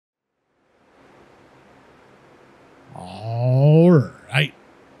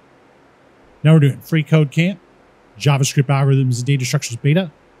Now we're doing freeCodeCamp, JavaScript algorithms and data structures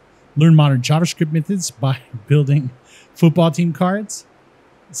beta. Learn modern JavaScript methods by building football team cards.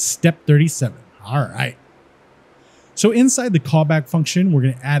 Step 37. All right. So inside the callback function, we're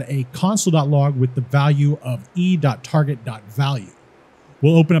going to add a console.log with the value of e.target.value.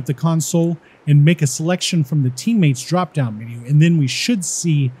 We'll open up the console and make a selection from the teammates drop-down menu, and then we should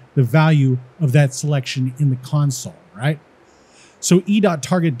see the value of that selection in the console, right? So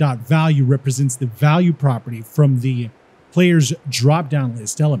e.target.value represents the value property from the player's drop-down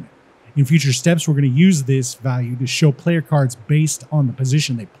list element. In future steps, we're going to use this value to show player cards based on the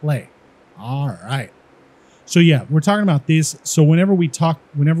position they play. All right. So yeah, we're talking about this. So whenever we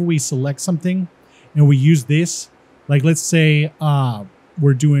select something and we use this, like let's say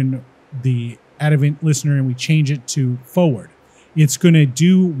we're doing the add event listener and we change it to forward, it's going to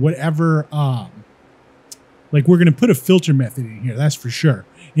do whatever, like we're going to put a filter method in here, that's for sure.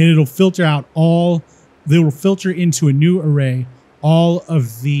 And it'll filter out it'll filter into a new array all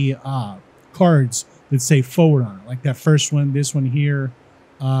of the cards that say forward on it, like that first one, this one here,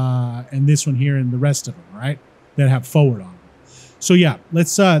 and this one here, and the rest of them, right, that have forward on them. So yeah,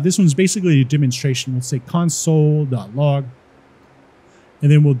 let's, this one's basically a demonstration. We'll say console.log,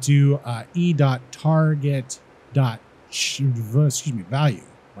 and then we'll do e.target.value,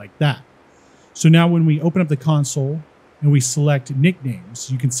 like that. So now when we open up the console and we select nicknames,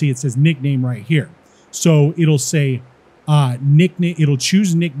 you can see it says nickname right here. So it'll say nickname, it'll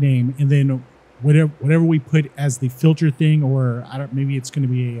choose nickname, and then whatever we put as the filter thing, or maybe it's going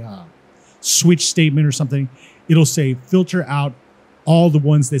to be a switch statement or something, it'll say filter out all the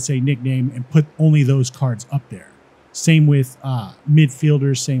ones that say nickname and put only those cards up there. Same with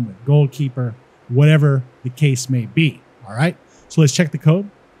midfielders, same with goalkeeper, whatever the case may be. All right. So let's check the code.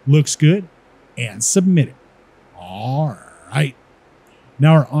 Looks good, and submit it. All right.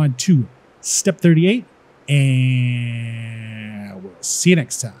 Now we're on to step 38, and we'll see you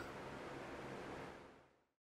next time.